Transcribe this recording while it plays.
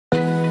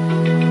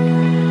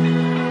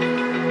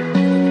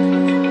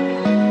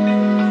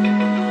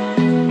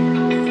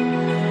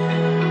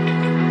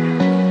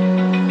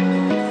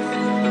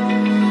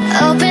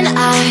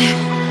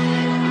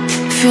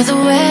Feel the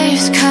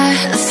waves cut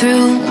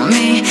through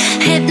me,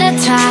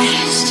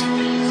 hypnotized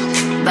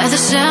by the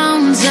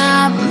sounds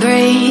I'm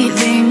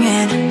breathing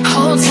in.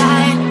 Hold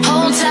tight,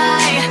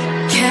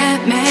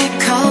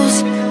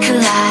 chemicals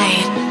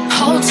collide.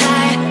 Hold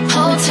tight,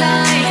 hold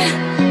tight,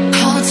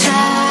 hold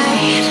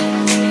tight.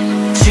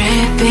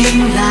 Dripping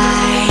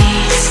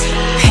lights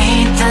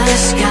paint the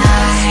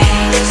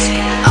skies,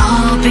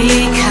 all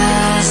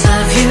because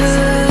of you.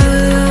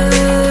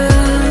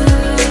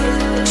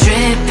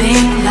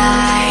 Dripping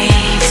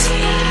lights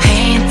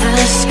paint the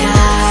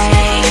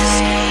skies,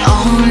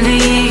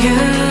 only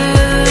you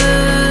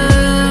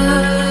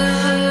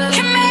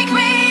can make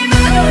me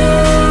move.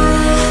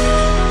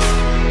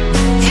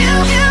 You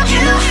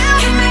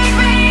can make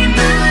me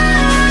move.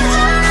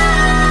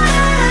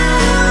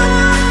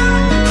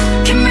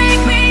 Can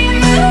make me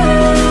move.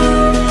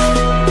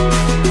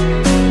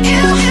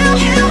 You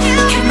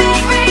can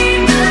make me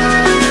move.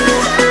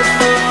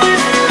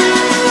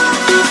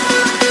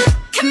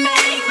 Can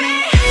make me.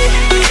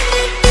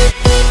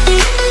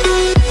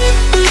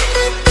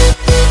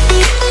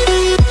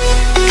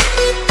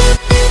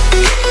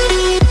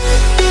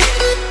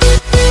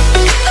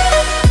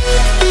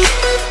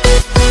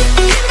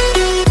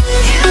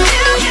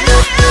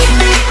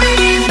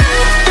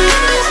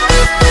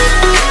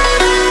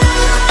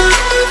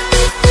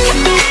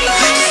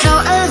 So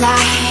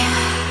alive,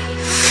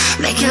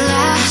 make it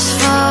last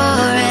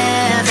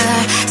forever.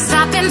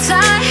 Stop in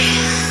time,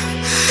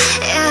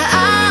 yeah,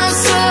 I'm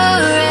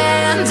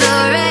surrendering.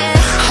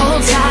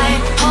 Hold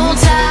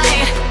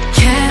tight,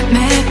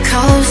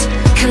 chemicals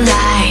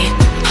collide.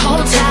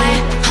 Hold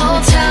tight,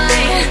 hold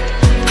tight,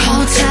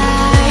 hold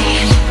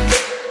tight.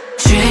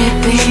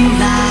 Dripping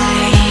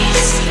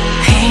lights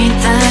paint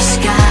the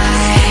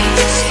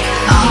skies,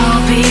 all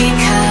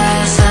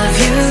because of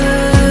you.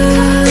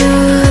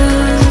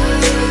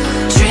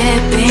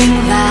 Dripping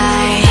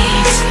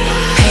lights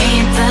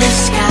paint the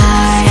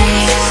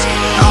skies,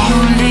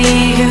 only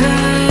you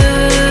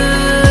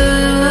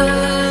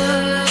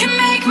can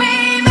make me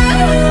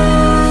move.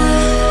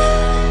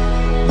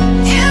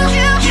 You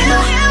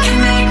can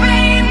make me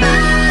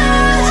move.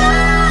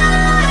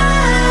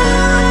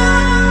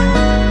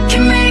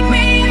 Can make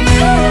me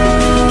move.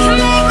 Can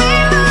make me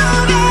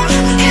move.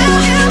 You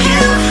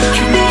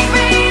can make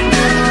me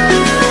move.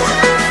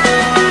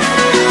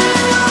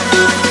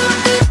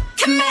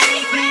 Can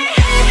make me.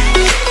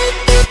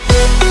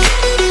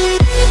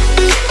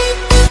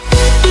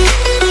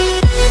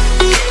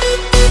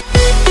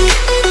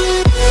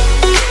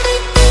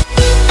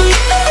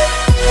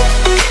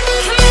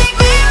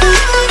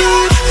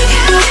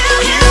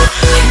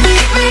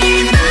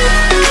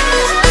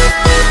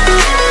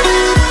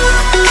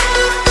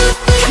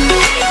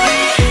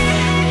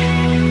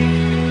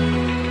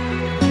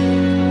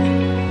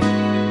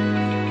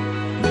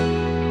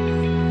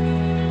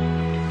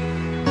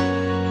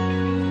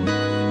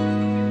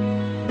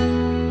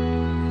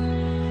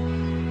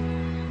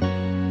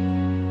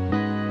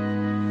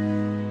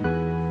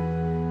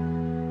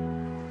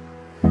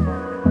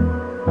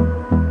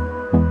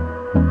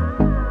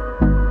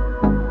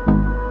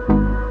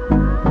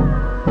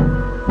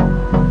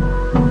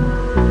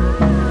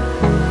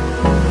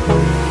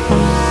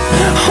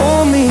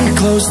 Hold me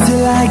close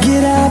till I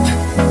get up.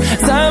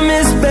 Time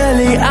is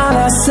barely on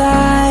our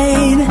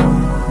side.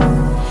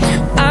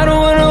 I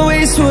don't wanna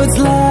waste what's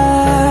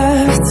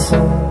left.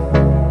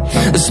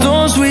 The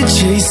storms we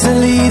chase are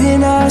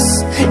leading us,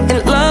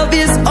 and love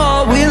is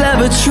all we'll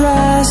ever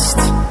trust.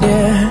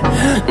 Yeah,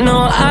 no,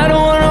 I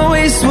don't wanna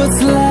waste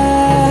what's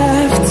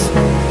left.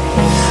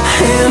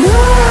 And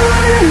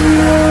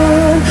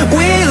on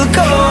we'll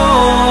go,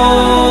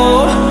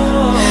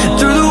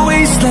 through the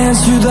wastelands,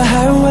 through the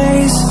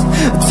highways,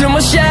 till my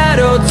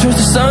shadow turns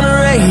to sun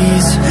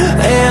rays.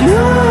 And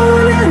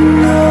on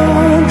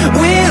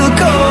we'll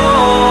go,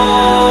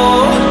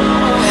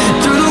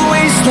 through the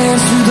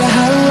wastelands, through the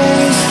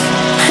highways,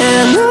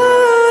 and on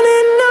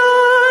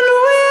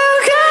we'll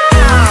go.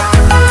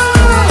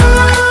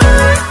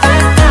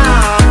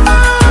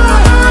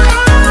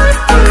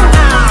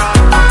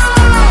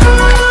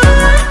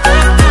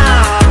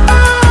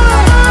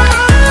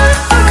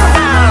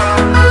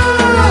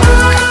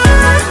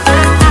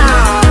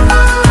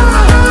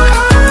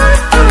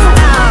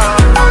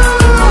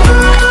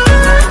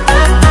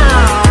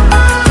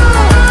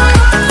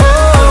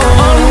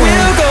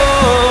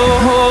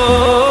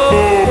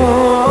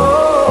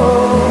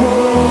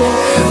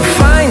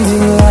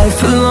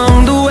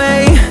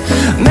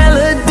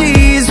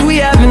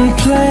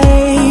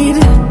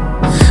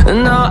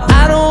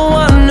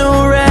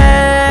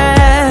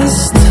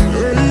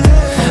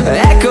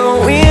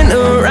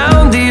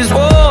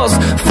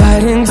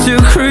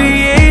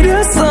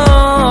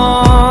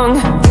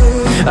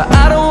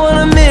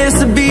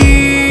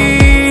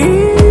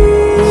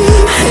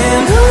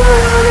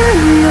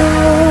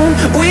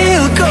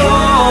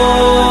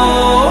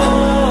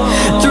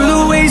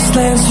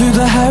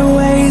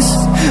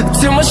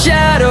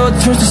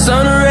 turns to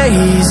sun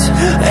rays,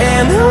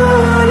 and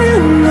on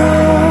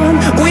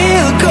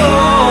we'll go,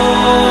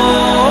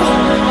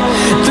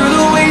 through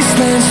the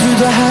wastelands, through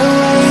the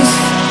highways.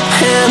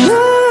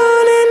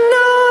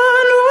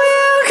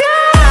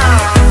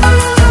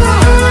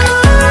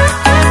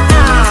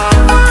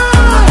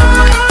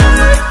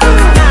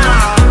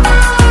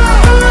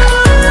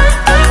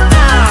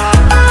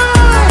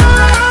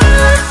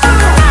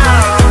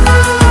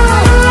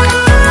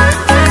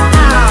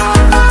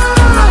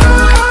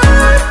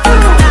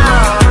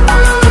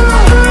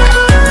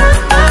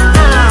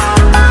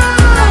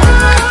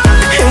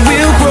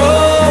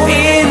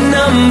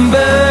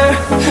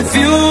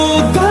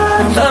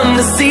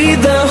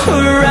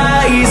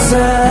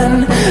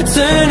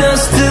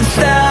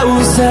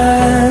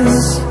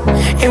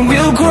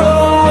 will grow.